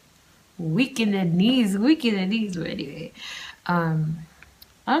 Gosh, weak in the knees, weak in the knees. But anyway, um,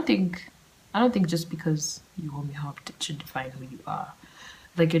 I don't think, just because you homie hopped it should define who you are.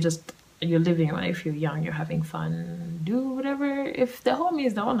 Like you're living your life, you're young, you're having fun, do whatever. If the homie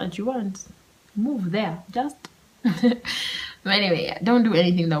is the one that you want, move there. Just. But anyway, yeah, don't do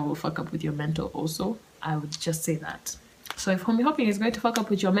anything that will fuck up with your mental. Also, I would just say that. So if homie hopping is going to fuck up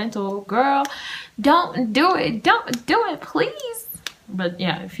with your mental, girl, don't do it. Don't do it, please. But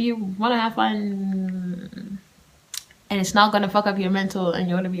yeah, if you want to have fun and it's not gonna fuck up your mental and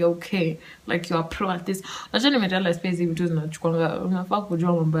you're gonna be okay, like you're a pro at this. Najua nimetala space hivi tu zinachukwanga unafaa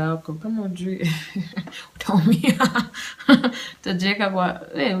kujua mambo yako kama ujui utaumia utajiweka kwa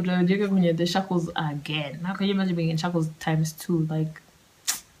utajiweka kwenye the shackles again. How can you imagine being in shackles times 2? Like,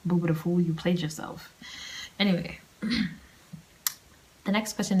 boo the fool, you played yourself. Anyway, the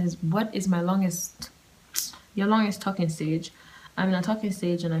next question is, what is your longest talking stage? I'm in a talking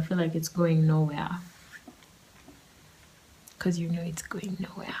stage and I feel like it's going nowhere. Because you know it's going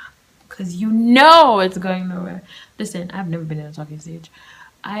nowhere. Because you know it's going nowhere. Listen, I've never been in a talking stage.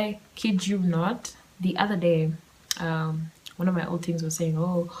 I kid you not. The other day, one of my old things was saying,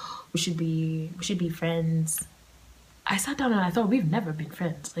 "Oh, we should be friends." I sat down and I thought, we've never been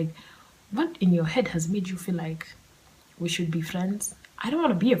friends. Like, what in your head has made you feel like we should be friends? I don't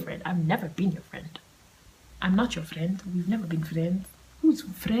want to be your friend. I've never been your friend. I'm not your friend. We've never been friends. Who's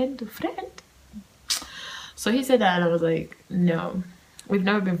friend? Friend? So he said that and I was like, no, we've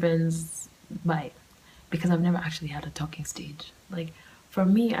never been friends. Bye. Because I've never actually had a talking stage. Like, for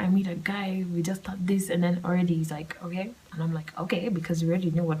me, I meet a guy, we just thought this, and then already he's like, okay. And I'm like, okay, because we already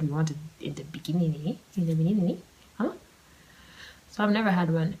knew what we wanted in the beginning. Huh? So I've never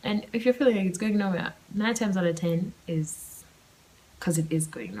had one. And if you're feeling like it's going nowhere, 9 times out of 10 is because it is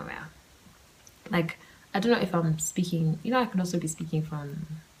going nowhere. Like, I don't know if I'm speaking, I can also be speaking from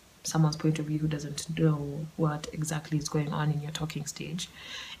someone's point of view who doesn't know what exactly is going on in your talking stage,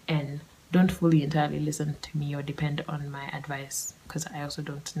 and don't fully entirely listen to me or depend on my advice, because I also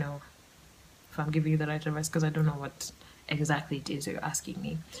don't know if I'm giving you the right advice, because I don't know what exactly it is you're asking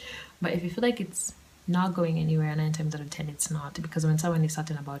me. But if you feel like it's not going anywhere, 9 times out of 10 it's not, because when someone is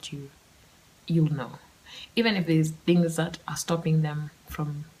certain about you, you'll know. Even if there's things that are stopping them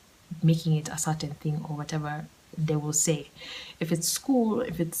from making it a certain thing or whatever, they will say. If it's school,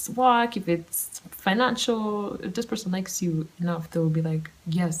 if it's work, if it's financial, if this person likes you enough, they will be like,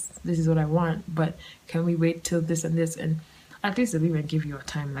 yes, this is what I want, but can we wait till this and this? And at least they'll even give you a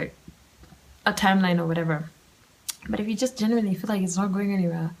time, like a timeline or whatever. But if you just genuinely feel like it's not going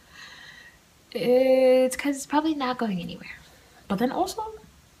anywhere, it's because it's probably not going anywhere. But then also,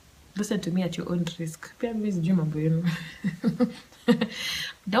 listen to me at your own risk. Don't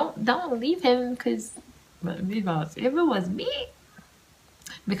leave him, because if it was me,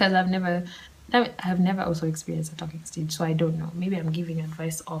 because I've never also experienced a talking stage, so I don't know. Maybe I'm giving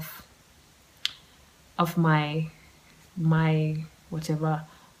advice of my whatever,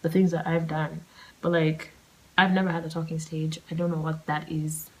 the things that I've done, but like, I've never had a talking stage. I don't know what that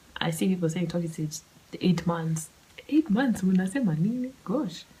is. I see people saying talking stage 8 months. 8 months when I say my name,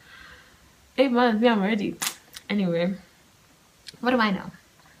 gosh, 8 months, yeah, I'm ready. Anyway, what do I know?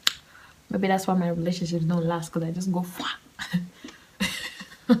 Maybe that's why my relationships don't last, because I just go far.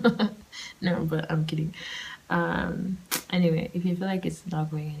 No, but I'm kidding. Anyway, if you feel like it's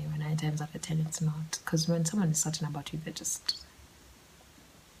not going anywhere, 9 times out of 10 it's not. Because when someone is certain about you, they're just,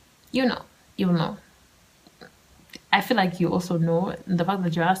 you'll know. I feel like you also know. The fact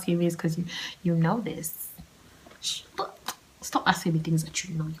that you're asking me is because you know this. Stop asking me things that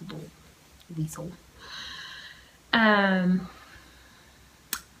you know you don't. Weasel.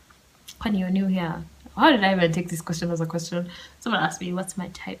 When you're new here, how did I even take this question as a question? Someone asked me, what's my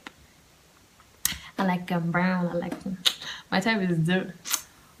type? I like brown. I like, my type is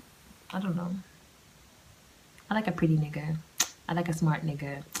I don't know. I like a pretty nigga. I like a smart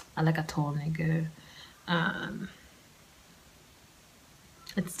nigga. I like a tall nigga.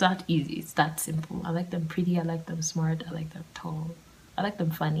 It's that easy. It's that simple. I like them pretty. I like them smart. I like them tall. I like them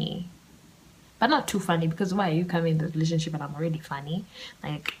funny, but not too funny, because why? You come in the relationship and I'm already funny.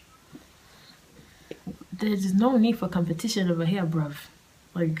 Like, there's no need for competition over here, bruv.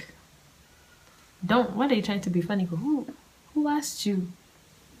 Like, what are you trying to be funny for? Who asked you?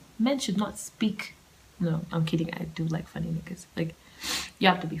 Men should not speak. No, I'm kidding. I do like funny niggas. Like, you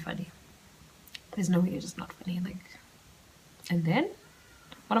have to be funny. There's no way you're just not funny. Like, and then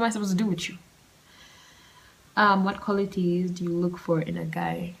what am I supposed to do with you? What qualities do you look for in a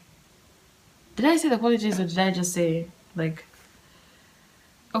guy? Did I say the qualities, or did I just say Like,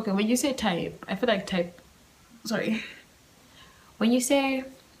 okay, when you say type, I feel like type, sorry. When you say,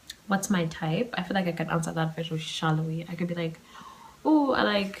 what's my type? I feel like I can answer that very shallowly. I could be like, oh, I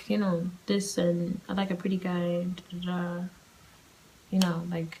like, you know, this, and I like a pretty guy, da, da, da. You know,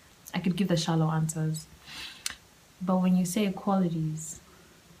 like, I could give the shallow answers. But when you say qualities,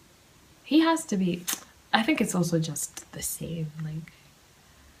 he has to be, I think it's also just the same. Like,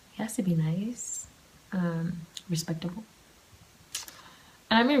 he has to be nice, respectable.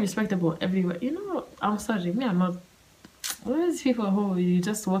 And I mean respectable everywhere. You know, I'm sorry, me, I'm not. What is people who you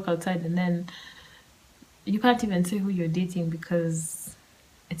just walk outside and then you can't even say who you're dating because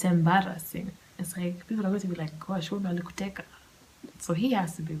it's embarrassing. It's like people are going to be like, gosh, what about Lukuteka? So he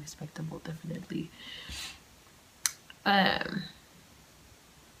has to be respectable, definitely.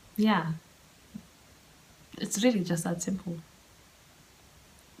 Yeah, it's really just that simple.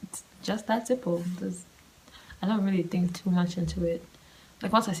 It's just that simple. I don't really think too much into it.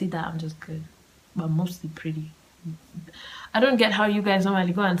 Like once I see that, I'm just good, but mostly pretty. I don't get how you guys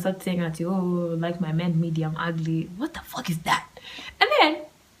normally go and start saying that, oh, like my men medium ugly. What the fuck is that? And then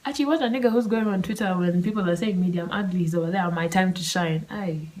actually, what a nigga who's going on Twitter when people are saying medium ugly is over there. My time to shine.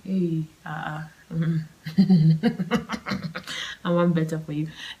 Aye, hey, I want better for you.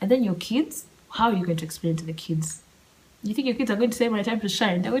 And then your kids, how are you going to explain to the kids? You think your kids are going to say my time to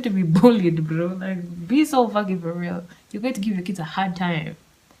shine? They're going to be bullied, bro. Like, be so fucking for real. You're going to give your kids a hard time.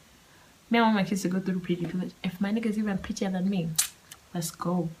 Me, I want my kids to go through pretty privilege. If my nigga's even prettier than me, let's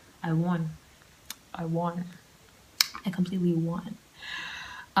go. I won. I won. I completely won.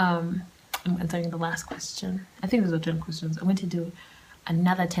 I'm answering the last question. I think those are 10 questions. I'm going to do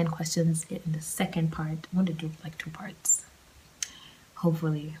another 10 questions in the second part. I'm going to do like 2 parts.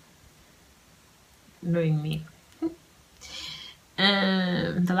 Hopefully. Knowing me.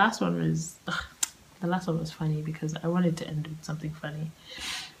 The last one was funny because I wanted to end with something funny.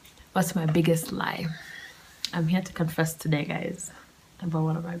 What's my biggest lie? I'm here to confess today, guys, about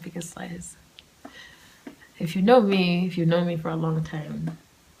one of my biggest lies. If you know me for a long time,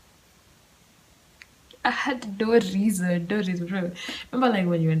 I had no reason. Remember, like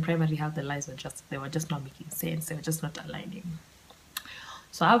when you're in primary, how the lies they were just not making sense. They were just not aligning.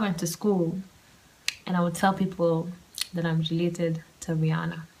 So I went to school, and I would tell people that I'm related to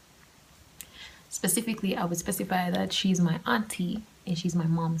Rihanna. Specifically, I would specify that she's my auntie and she's my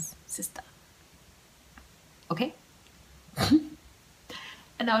mom's sister. Okay?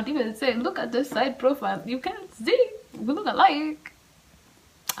 And I would even say, look at this side profile. You can't see. We look alike.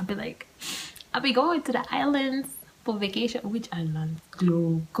 I'd be like, I'll be going to the islands for vacation. Which islands?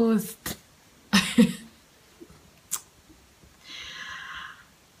 Glow Coast.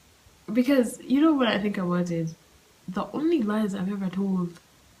 Because, you know, when I think about it, the only lies I've ever told,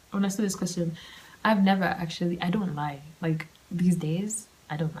 when I saw this question, I don't lie. Like, these days,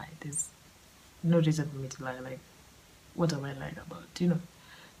 I don't lie. There's no reason for me to lie. Like, what am I lying about? You know?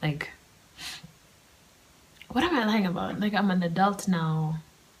 Like, what am I lying about? Like, I'm an adult now.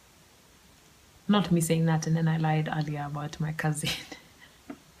 Not me saying that, and then I lied earlier about my cousin.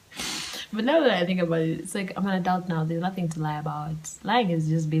 But now that I think about it, it's like I'm an adult now. There's nothing to lie about. Lying is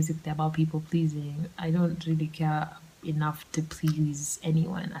just basically about people pleasing. I don't really care enough to please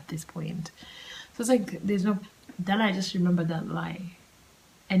anyone at this point. So it's like there's no. Then I just remember that lie,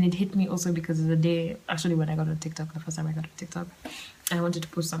 and it hit me also because of the day actually when I got on TikTok, the first time I got on TikTok, I wanted to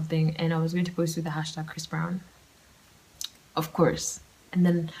post something, and I was going to post with the hashtag Chris Brown, of course. And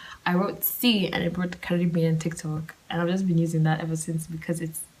then I wrote C and I wrote Caribbean TikTok, and I've just been using that ever since because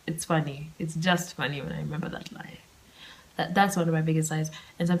it's funny. It's just funny when I remember that lie. That's one of my biggest lies.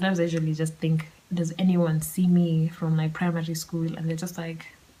 And sometimes I usually just think, does anyone see me from like primary school and they're just like,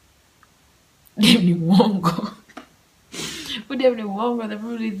 Devni Wongo. But Devni Wongo, they're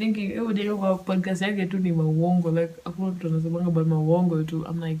probably thinking, oh, they know about podcast. I get to name a Wongo. Like, I want to know about my Wongo too.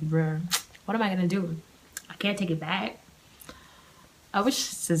 I'm like, bruh, what am I gonna do? I can't take it back. I wish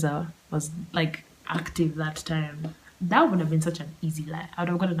Scissor was like active that time. That would have been such an easy lie. I would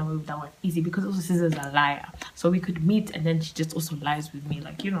have gotten away with that one easy because also Scissor's a liar. So we could meet and then she just also lies with me.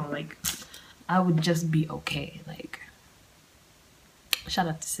 Like, you know, like I would just be okay. Like, shout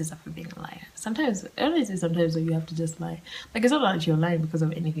out to Scissor for being a liar. Sometimes, honestly, sometimes you have to just lie. Like, it's not that you're lying because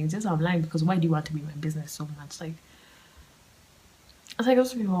of anything. It's just I'm lying because why do you want to be in my business so much? Like, it's like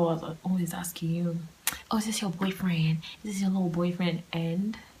those people are always asking you, oh, is this your boyfriend? Is this your little boyfriend?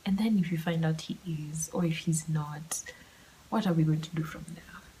 And then if you find out he is, or if he's not, what are we going to do from there?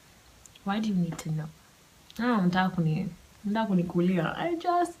 Why do you need to know?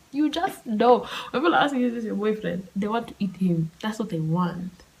 You just know. When people ask you, is this your boyfriend? They want to eat him. That's what they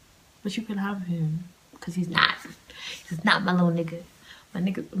want. But you can have him. because he's not. He's not my little nigga. My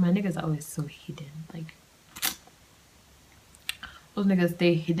niggas are always so hidden. Like, those niggas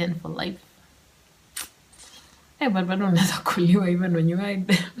stay hidden for life. Hey, but don't let that call you even when you hide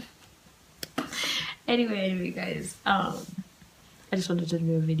them. Anyway, guys. I just wanted to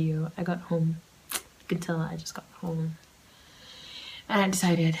do a video. I got home. You can tell I just got home. And I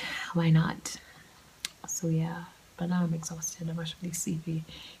decided, why not? So yeah, but now I'm exhausted. I'm actually sleepy. You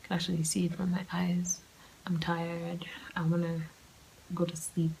can actually see it from my eyes. I'm tired. I wanna go to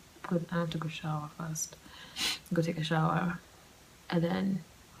sleep. I have to go shower first. Go take a shower. And then,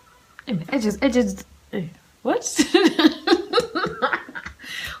 anyway, what?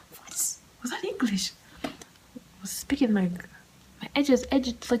 What? Was that English? I was speaking like, my edges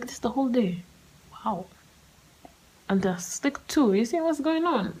like this the whole day. Wow. And they're stick too. You see what's going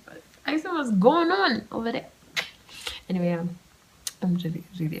on? I see what's going on over there. Anyway, I'm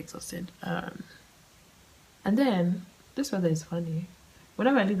really exhausted. And then this weather is funny.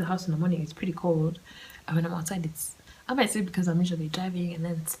 Whenever I leave the house in the morning, it's pretty cold, and when I'm outside, I might say because I'm usually driving and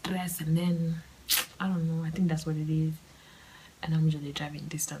then stress, and then I don't know. I think that's what it is. And I'm usually driving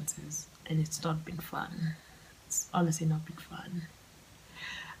distances, and it's not been fun. It's honestly not been fun.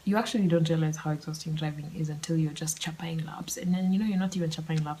 You actually don't realize how exhausting driving is until you're just chapping laps, and then you're not even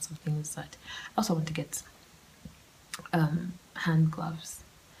chapping laps of things that I also want to get hand gloves.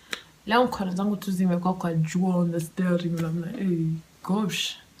 Leo mkono zangu tu zimekuwa kwa jua on the steering wheel. I'm like, hey,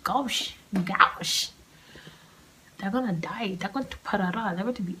 gosh. They're gonna die. They're going to parara. They're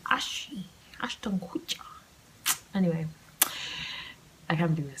going to be ashy. Ashton Kutcher. Anyway, I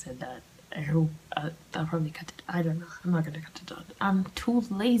can't believe I said that. I hope I'll probably cut it. I don't know. I'm not gonna cut it out. I'm too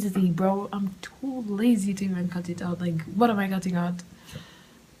lazy, bro. I'm too lazy to even cut it out. Like, what am I cutting out?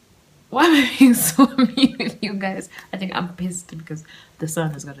 Why am I being so mean with you guys? I think I'm pissed because the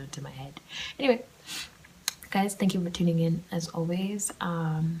sun has got into my head. Anyway, guys, thank you for tuning in as always.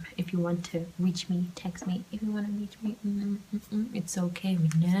 If you want to reach me, text me. If you want to reach me, it's okay.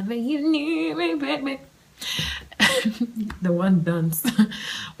 Whenever you need me, baby. The one dance.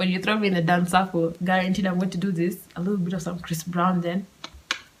 When you throw me in the dance circle, guaranteed I'm going to do this. A little bit of some Chris Brown then.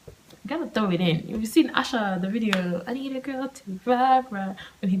 Gotta throw it in. You've seen Usher, the video, I need a girl to vibe right,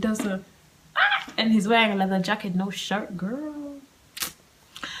 when he does the and he's wearing a leather jacket, no shirt, girl.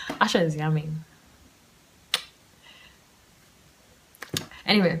 Usher is yummy.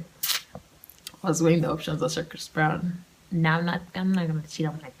 Anyway, I was weighing the options of Chris Brown. Now I'm not gonna cheat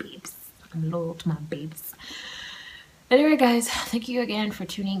on my babes. I'm loyal to my babes. Anyway, guys, thank you again for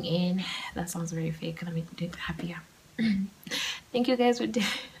tuning in. That sounds very fake. Let me do it happier. Thank you guys for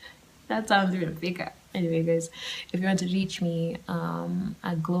that sounds even faker. Anyway, guys, if you want to reach me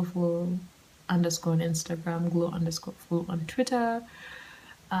at glowful_ on Instagram, glow_full on Twitter.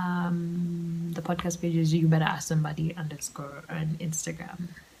 The podcast page is You Better Ask Somebody_ on Instagram,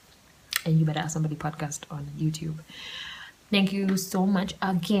 and You Better Ask Somebody podcast on YouTube. Thank you so much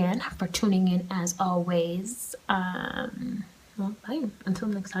again for tuning in as always. Well, bye. Until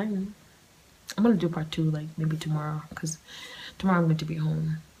next time. I'm gonna do part 2 like maybe tomorrow, because tomorrow I'm going to be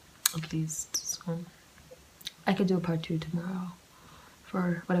home at least. So I could do a part 2 tomorrow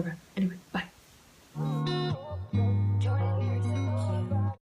for whatever. Anyway, bye.